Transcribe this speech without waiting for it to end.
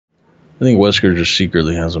think Wesker just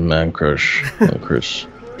secretly has a man crush on Chris.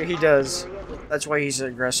 Yeah, he does. That's why he's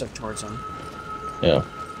aggressive towards him. Yeah.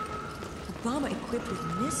 Obama equipped with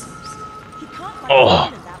missiles. He can't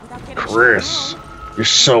Oh, Chris. You're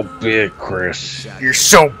so big, Chris. You're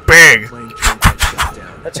so big!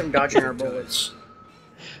 That's him dodging our bullets.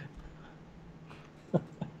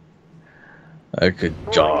 I could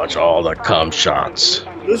dodge all the cum shots.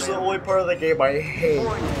 This is the only part of the game I hate.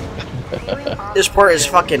 This part is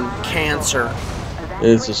fucking cancer.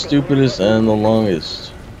 It's the stupidest and the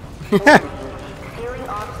longest.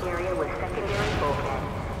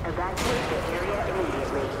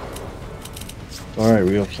 Alright,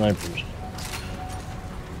 we have snipers.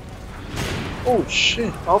 Oh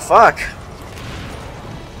shit. Oh fuck.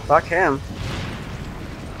 Fuck him.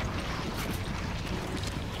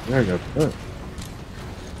 There I got cut.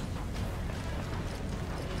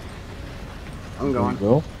 I'm going.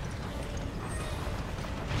 Go.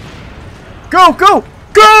 Go! Go!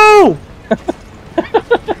 Go!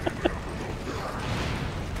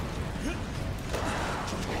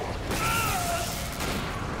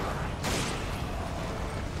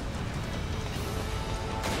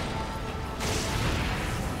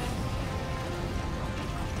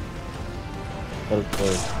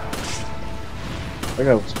 That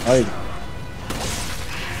guy was hiding.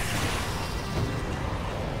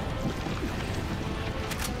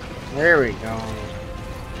 There we go.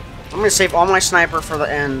 I'm gonna save all my sniper for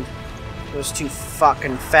the end. Those two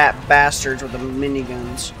fucking fat bastards with the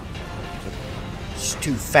miniguns. Those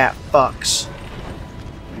two fat fucks.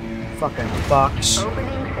 Fucking fucks.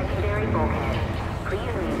 Opening secondary bulkhead. Please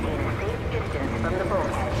maintain a safe distance from the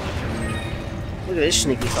bulkhead. Look at this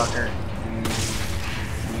sneaky fucker.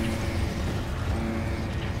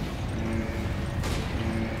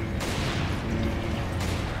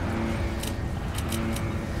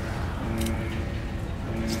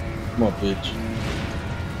 Come on, bitch.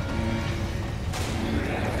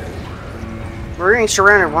 We're getting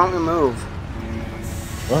surrounded. Why don't we move?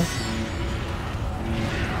 What?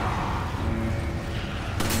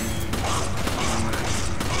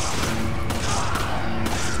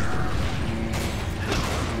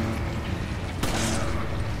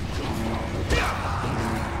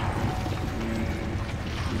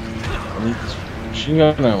 I need this machine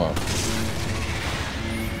gun ammo.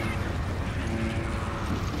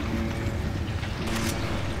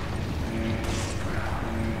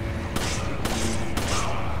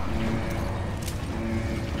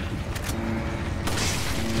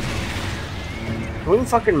 Can we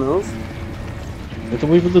fucking move? You have to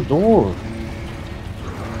wait for the door.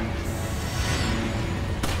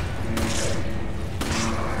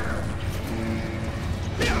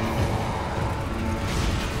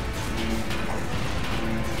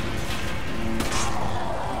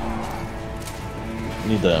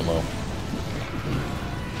 Need that ammo.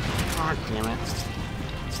 God damn it.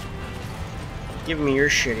 Give me your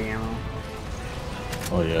shitty ammo.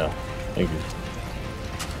 Oh yeah, thank you.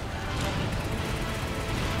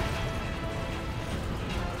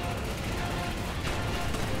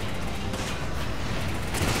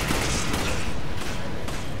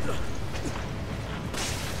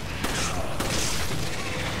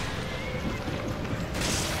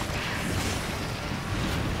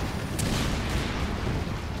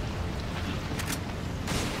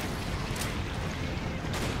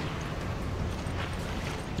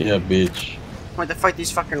 Yeah, bitch. I want to fight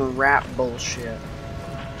these fucking rat bullshit.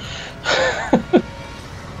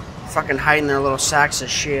 Fucking hiding their little sacks of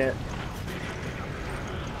shit.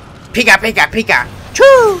 Pika, pika, pika! Choo!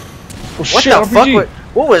 Oh, What shit, the fuck? RPG.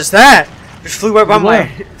 What was that? Just flew right by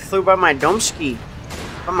my domski,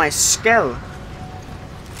 by my skull.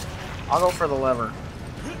 I'll go for the lever.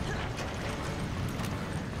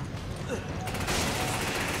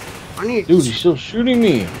 I need. Dude, he's still shooting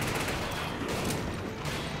me.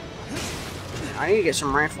 I need to get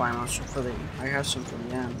some rifle ammo for the. I have some for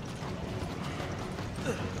the end.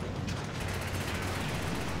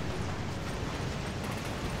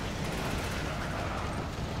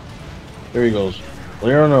 There he goes.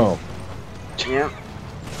 Clear or no? Yep.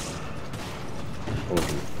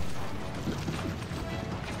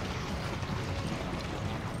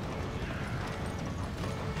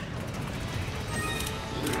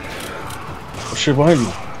 Oh shit, behind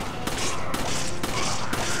you.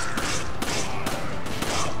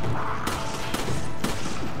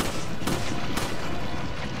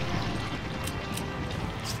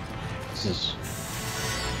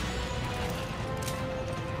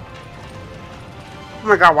 Oh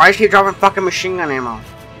my god, why is he dropping fucking machine gun ammo?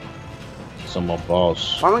 It's on my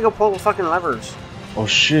boss. Why don't we go pull the fucking levers? Oh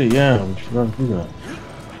shit, yeah, we forgot to do that.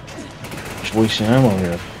 Just wasting ammo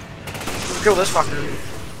here. kill this fucker.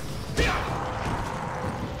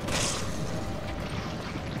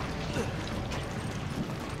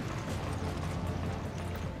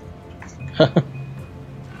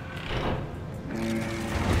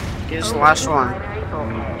 Here's the last one.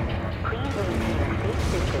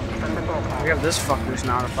 We have this fucker's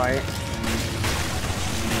now to fight.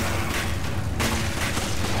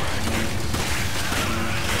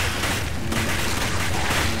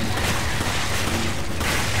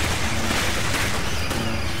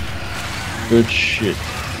 Good shit.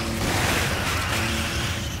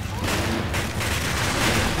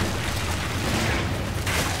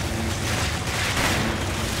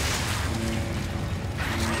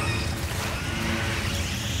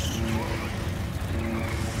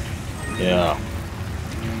 Yeah.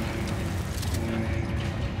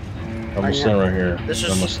 I'm gonna stand right here. This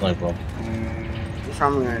is- I'm a sniper. That's what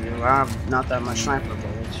I'm gonna do. I have not that much sniper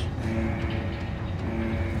bullets.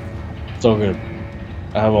 It's all good.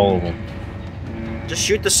 I have all of them. Just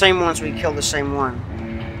shoot the same ones we kill the same one.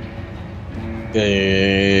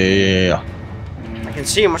 Yeah. I can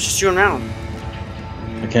see him. Let's just shoot him now.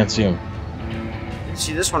 I can't see him.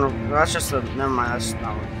 See this one? That's just the. Never mind. That's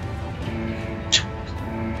not.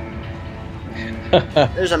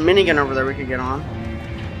 There's a minigun over there we could get on.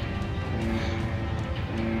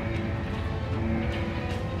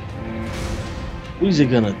 Who's he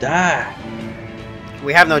gonna die?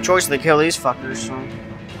 We have no choice to kill these fuckers. So.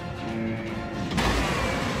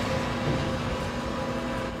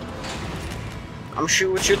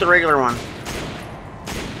 Shoot the regular one.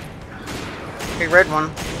 Okay, red one.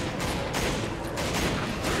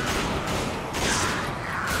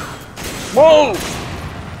 Whoa!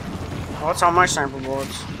 Oh, it's all my sniper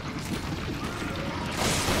bullets.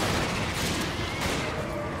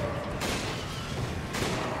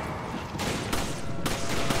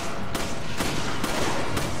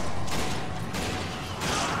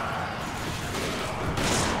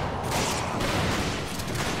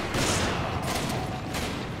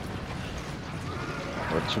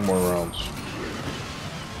 Two more rounds.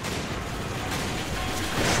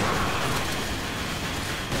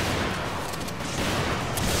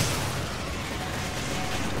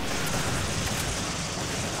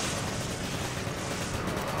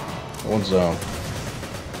 One's down.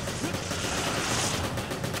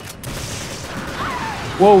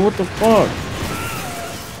 Whoa, what the fuck?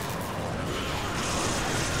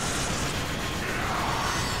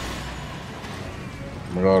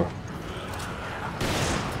 Oh my god.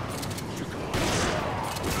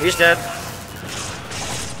 He's dead.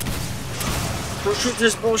 Don't shoot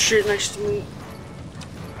this bullshit next to me.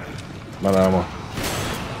 Not ammo.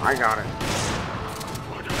 I got it.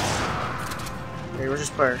 Okay, where's this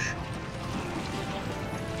push?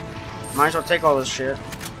 Might as well take all this shit.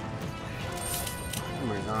 Oh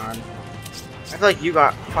my god. I feel like you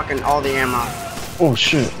got fucking all the ammo. Oh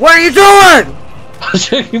shit. What are you doing? I'm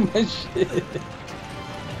checking my shit.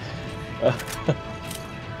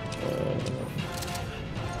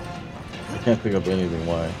 I can't pick up anything,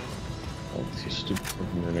 why? Oh, it's a stupid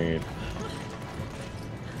fucking grenade.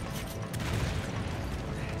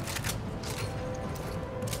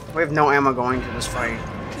 We have no ammo going to this fight.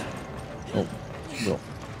 Oh, no.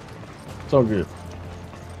 It's all good.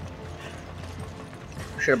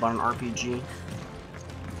 Should have bought an RPG.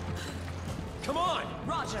 Come on!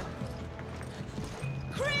 Roger.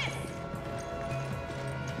 Chris!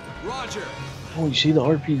 Roger! Oh, you see the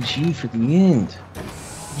RPG for the end.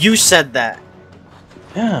 You said that.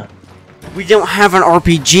 Yeah. We don't have an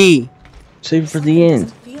RPG. Save it for the Something end.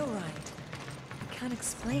 doesn't feel right. I can't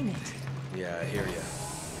explain it. Yeah, I hear ya.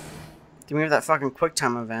 Do we have that fucking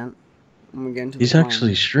QuickTime event? When we get into He's the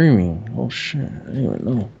actually streaming. Oh shit, I didn't even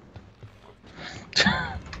know.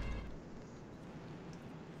 I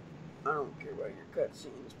don't care about your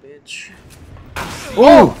cutscenes, bitch.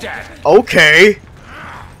 Oh! Okay.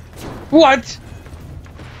 What?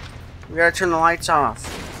 We gotta turn the lights off.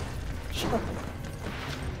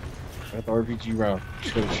 Got the RPG round.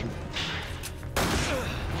 Just gotta shoot.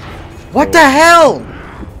 What the hell?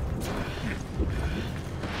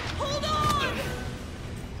 Hold on!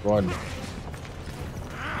 Run.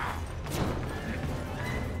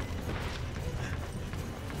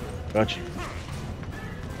 Got you.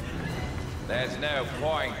 There's no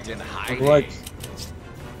point in hiding. Like.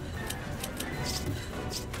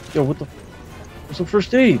 Yo, what the? What's the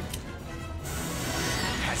first aid?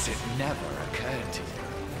 Has it never occurred to you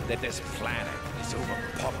that this planet is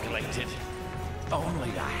overpopulated? Only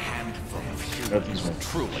a handful of humans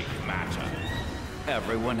truly matter.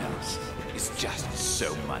 Everyone else is just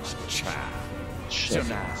so much chaff. So Shit,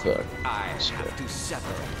 now, fuck. I have to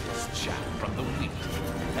separate this chaff from the wheat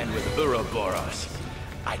and end with Ouroboros,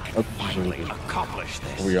 I can finally accomplish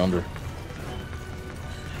this. Over yonder.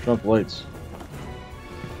 Turn off the lights.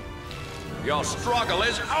 Your struggle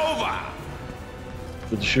is over!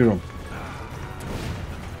 Good to shoot him.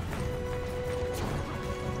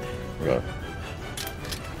 God.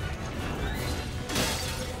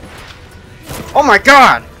 Oh my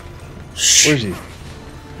god! Where's he?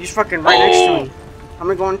 He's fucking right next to me. I'm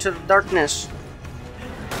gonna go into the darkness.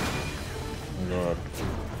 Oh god.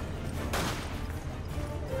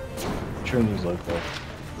 Turn these lights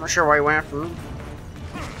off. I'm not sure why he went after me.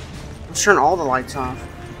 Let's turn all the lights off.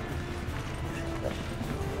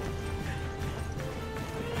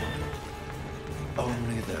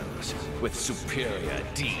 Only those with superior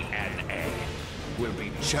DNA will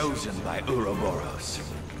be chosen by Ouroboros.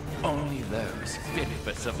 Only those fit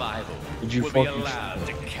for survival Did you will be fucking allowed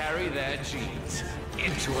to carry their genes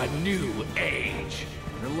into a new age.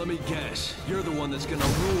 Now let me guess, you're the one that's gonna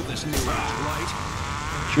rule this new age,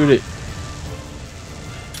 right? Shoot it.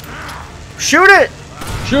 Shoot it!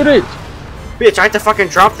 Shoot it! Bitch, I have to fucking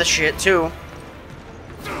drop the shit too.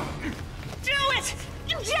 Do it!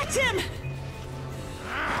 Inject him!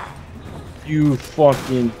 You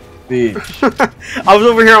fucking bitch. I was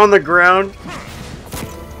over here on the ground.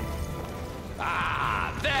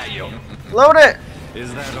 Ah, there you. Load it!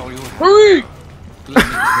 Is that all you have? Hurry! Let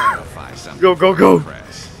me clarify something. Go, go, go.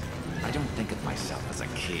 Chris. I don't think of myself as a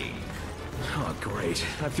king. Oh, great.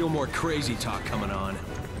 I feel more crazy talk coming on.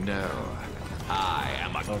 No, I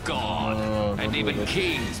am a god, and even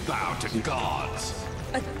kings bow to gods.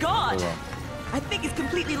 A god! I think he's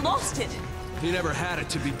completely lost it. He never had it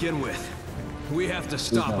to begin with. We have to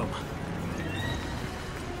stop him.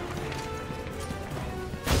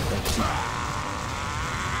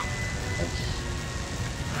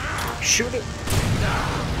 Shoot it.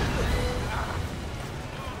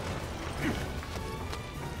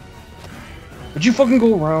 Would you fucking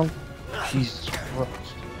go around? Jesus Christ.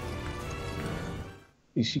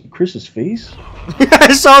 You see Chris's face?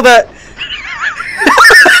 I saw that.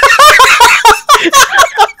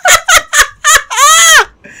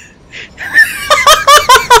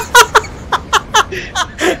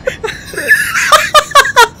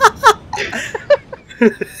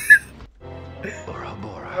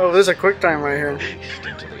 Oh, there's a quick time right here.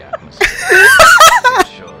 Into the atmosphere,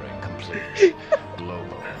 ensuring complete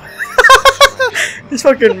global. His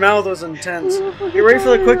fucking mouth was intense. Get ready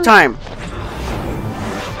for the quick time.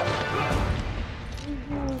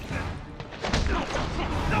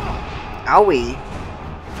 Owie.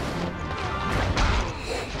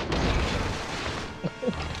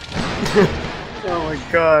 Oh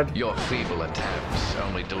my god. Your feeble attempts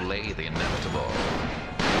only delay the inevitable.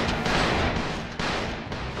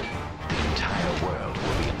 The entire world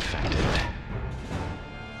will be infected.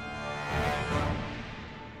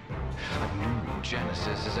 A new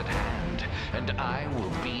Genesis is at hand, and I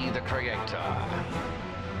will be the creator.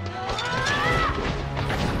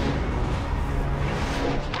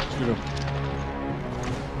 Shoot him.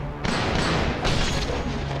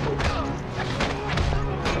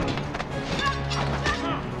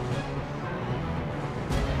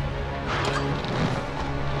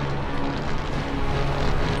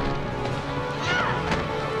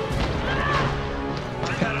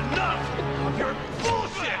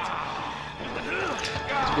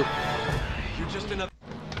 You're just in a...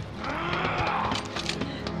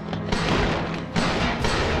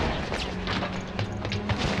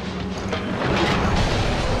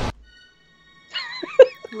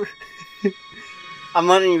 I'm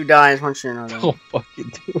letting you die, I just want you to know that. Don't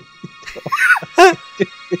fucking do it.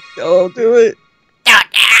 Don't do it.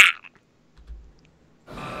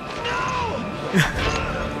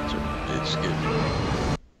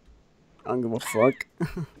 I don't give a fuck.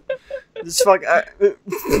 This fuck.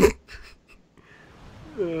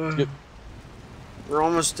 Skip. We're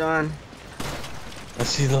almost done. I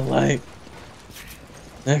see the light.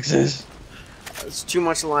 Nexus. It's too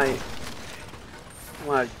much light. I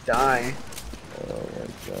wanna die. Oh my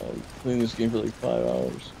god. Playing this game for like 5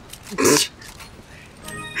 hours.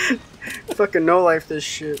 Fucking no life this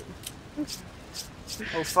shit.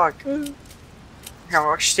 Oh fuck. How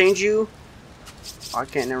I'll exchange you? Oh, I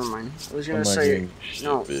can't, never mind. I was gonna I'm not say getting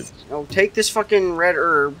no. shit, No, take this fucking red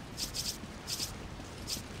herb.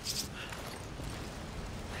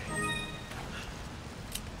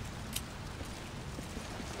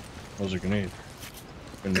 That was a grenade.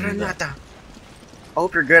 Grenade. Granada. I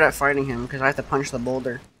hope you're good at fighting him, because I have to punch the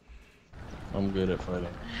boulder. I'm good at fighting.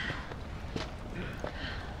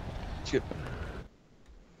 Skip.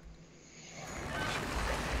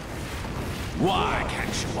 Why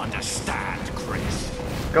can't you understand, Chris?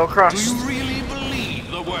 Go across. Do you really believe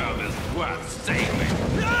the the world is worth saving.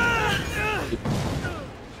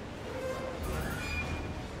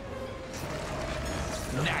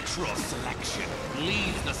 Natural selection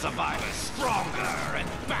leaves the survivors stronger and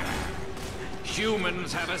better.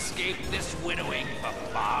 Humans have escaped this winnowing for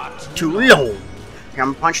far Too long. Okay,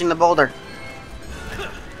 I'm punching the boulder.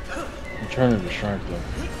 I'm trying to distract them.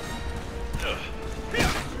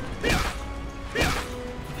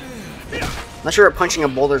 Not sure what punching a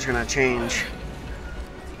boulder is gonna change.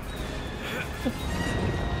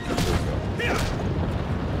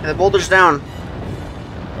 Hey, the boulder's down.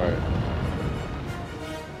 Alright.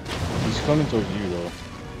 He's coming towards you though.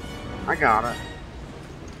 I got it.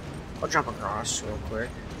 I'll jump across real quick.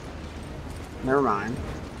 Never mind.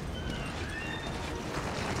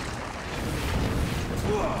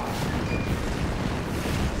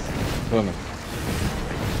 Coming.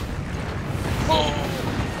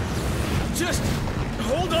 Just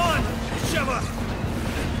hold on,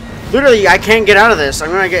 Sheva. Literally, I can't get out of this. I'm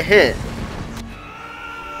gonna get hit.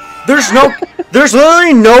 There's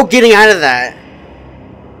literally no getting out of that.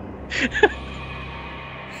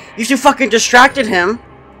 You two fucking distracted him.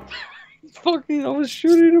 Fucking, I was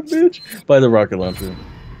shooting a bitch. Buy the rocket launcher.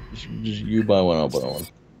 Just you buy one, I'll buy one.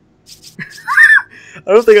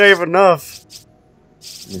 I don't think I have enough.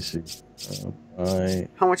 Let me see.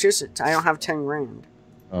 How much is it? I don't have 10 grand.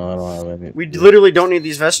 I don't have any. We literally don't need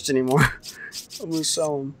these vests anymore. I'm gonna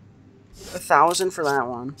sell them. 1,000 for that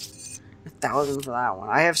one. 1,000 for that one.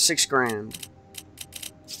 I have 6 grand.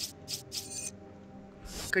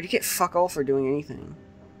 Good, you get fuck all for doing anything.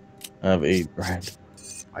 I have 8 grand.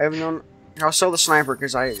 I have no. I'll sell the sniper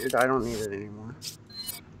because I don't need it anymore.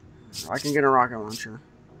 I can get a rocket launcher.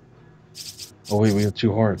 Oh wait, we have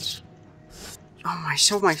 2 hearts. Oh, I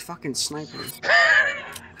sold my fucking sniper.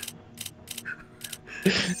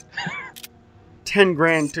 10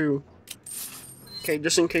 grand too. Okay,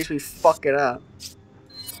 just in case we fuck it up.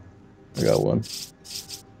 I got one.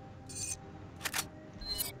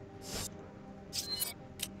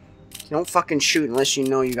 You don't fucking shoot unless you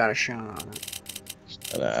know you got a shot on it.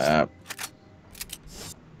 Shut up.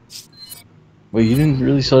 Wait, you didn't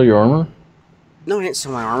really sell your armor? No, I didn't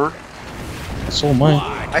sell my armor. I sold mine.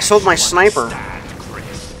 I sold my sniper.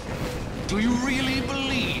 Do you really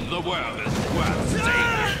believe the world is worth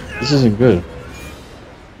saving? This isn't good.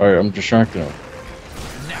 Alright, I'm distracting him.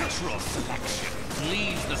 Natural selection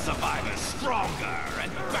leaves the survivors stronger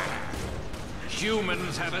and better.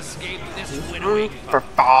 Humans have escaped this winnowing For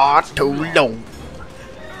far too long.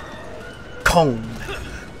 Kong.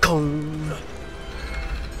 Kong.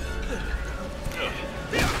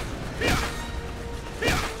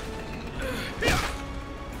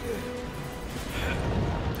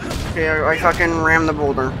 Okay, I fucking rammed the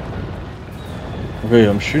boulder. Okay,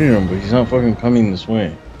 I'm shooting him, but he's not fucking coming this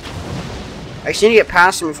way. I just need to get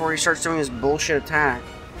past him before he starts doing his bullshit attack.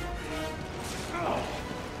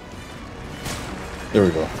 There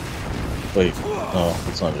we go. Wait, no,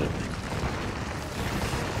 that's not it.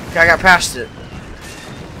 Okay, I got past it.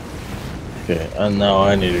 Okay, and now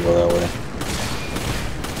I need to go that way.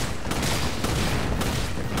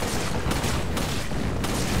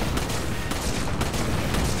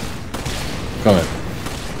 Coming.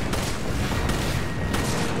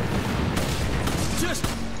 Just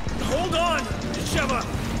hold on, Sheva.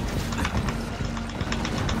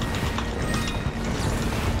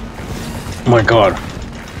 Oh my god.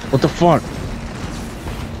 What the fuck?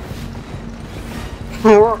 I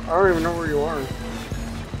don't even know where you are.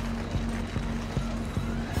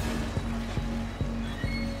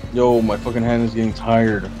 Yo, my fucking hand is getting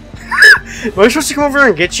tired. Am I supposed to come over there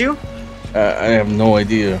and get you? I have no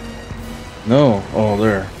idea. No. Oh,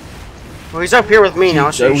 there. Well, he's up here with me now,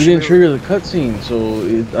 so We didn't trigger the cutscene, so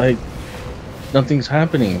nothing's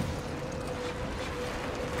happening.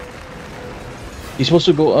 He's supposed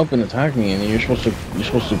to go up and attack me, and you're supposed to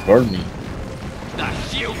guard me. The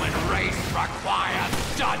human race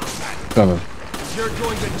requires judgment. Coming. You're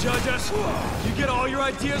going to judge us? You get all your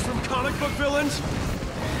ideas from comic book villains?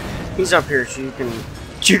 He's up here, so you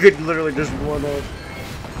could literally just one up.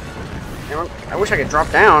 I wish I could drop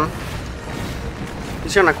down.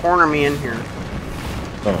 He's gonna corner me in here.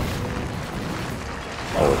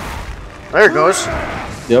 Oh. There it goes.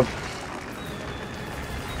 Yep.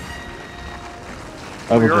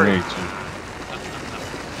 I have a You're right. grenade too.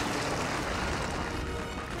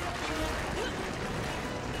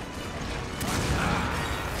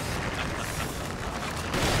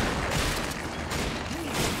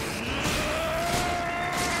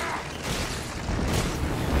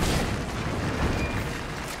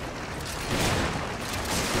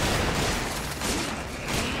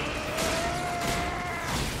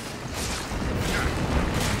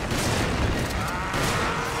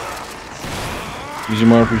 Use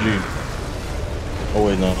your RPG. Oh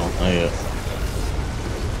wait, no, not yet.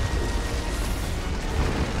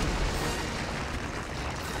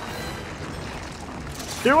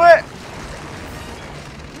 Do it!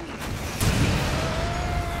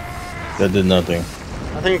 That did nothing.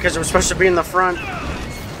 I think because it was supposed to be in the front.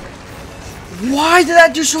 Why did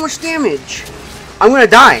that do so much damage? I'm gonna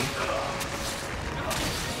die.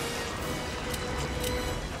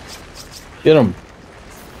 Get him.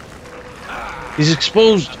 He's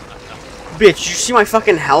exposed. Bitch, you see my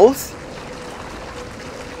fucking health?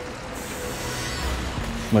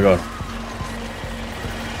 Oh my god.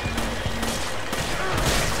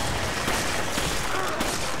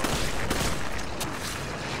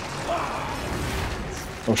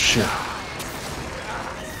 Oh shit.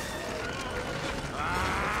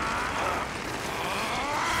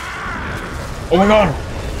 Oh my god.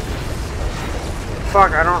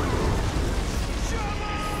 Fuck, I don't...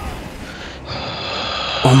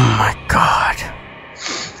 Oh my god.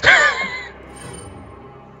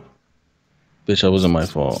 Bitch, that wasn't my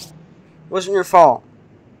fault. It wasn't your fault.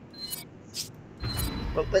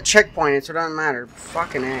 But the checkpoint, so it doesn't matter.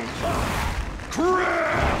 Fucking A.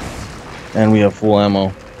 And we have full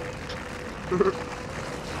ammo.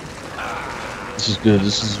 This is good.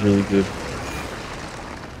 This is really good.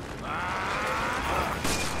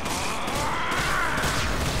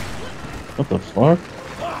 What the fuck?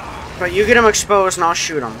 But you get him exposed and I'll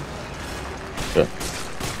shoot him. Okay.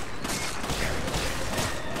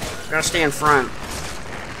 Gotta stay in front.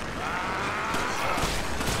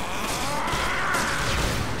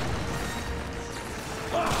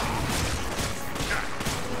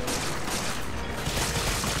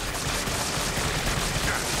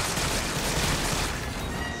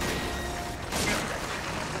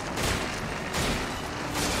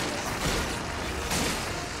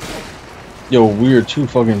 Yo, we are too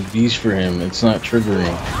fucking beast for him. It's not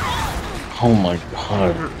triggering. Oh my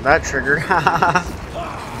god. That triggered.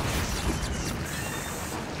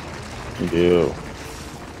 Ew.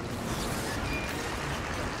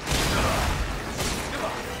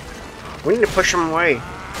 We need to push him away.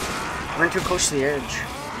 We're too close to the edge.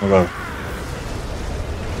 Oh my god.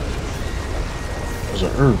 There's a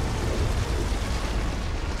herb.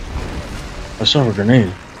 I saw a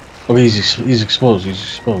grenade. Okay, he's exposed. He's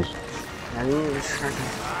exposed. I need to distract him.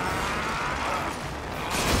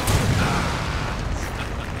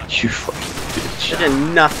 You fucking bitch. It did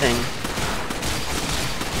nothing.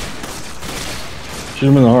 Shoot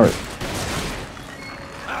him in the heart.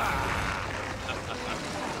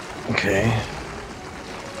 Okay.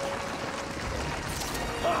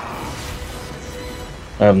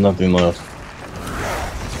 I have nothing left.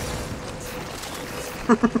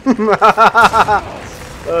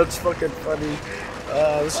 That's fucking funny.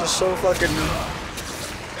 This is so fucking...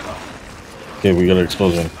 Okay, we gotta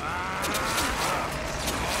expose him.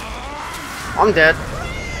 I'm dead.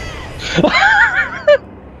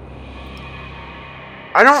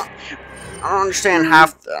 I don't understand I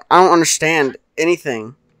don't understand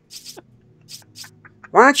anything.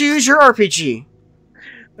 Why don't you use your RPG?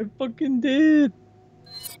 I fucking did.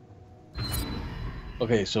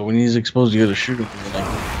 Okay, so when he's exposed, you gotta shoot him and then I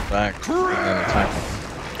go back and then attack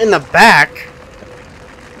him. In the back?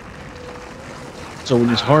 So when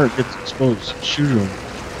his heart gets exposed, shoot him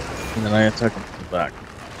and then I attack him from the back.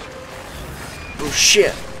 Oh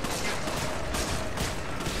shit.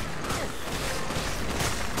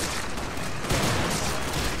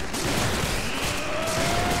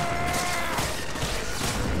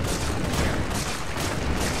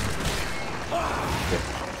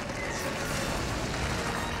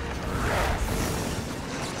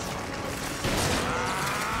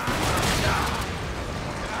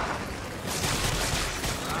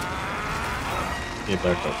 Get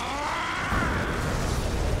back up.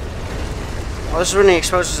 Well, this is when he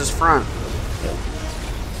exposes his front. Yeah.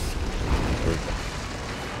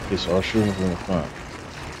 Okay, so I'll shoot him from the front.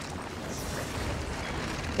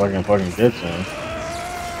 If I can fucking get to him.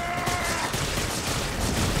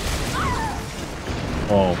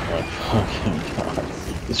 Oh my fucking god.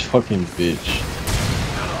 This fucking bitch.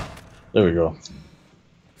 There we go.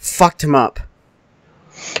 Fucked him up.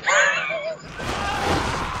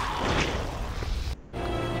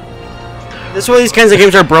 This is why these kinds of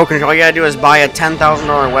games are broken. All you gotta do is buy a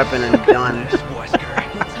 $10,000 weapon and done.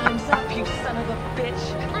 Time's up, you son of a bitch.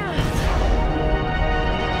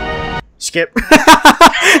 Skip.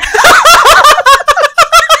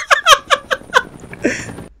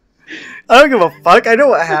 I don't give a fuck. I know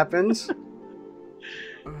what happens.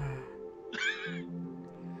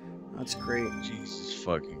 That's great. Jesus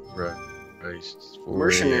fucking Christ. It's 4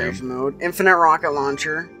 Mercenaries a.m. mode. Infinite rocket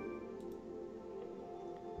launcher.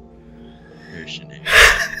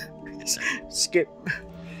 shenanigans. Skip.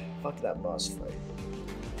 Fuck that boss fight.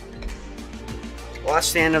 Well,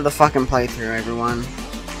 that's the end of the fucking playthrough, everyone.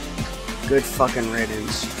 Good fucking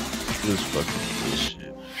riddance. This fucking bullshit.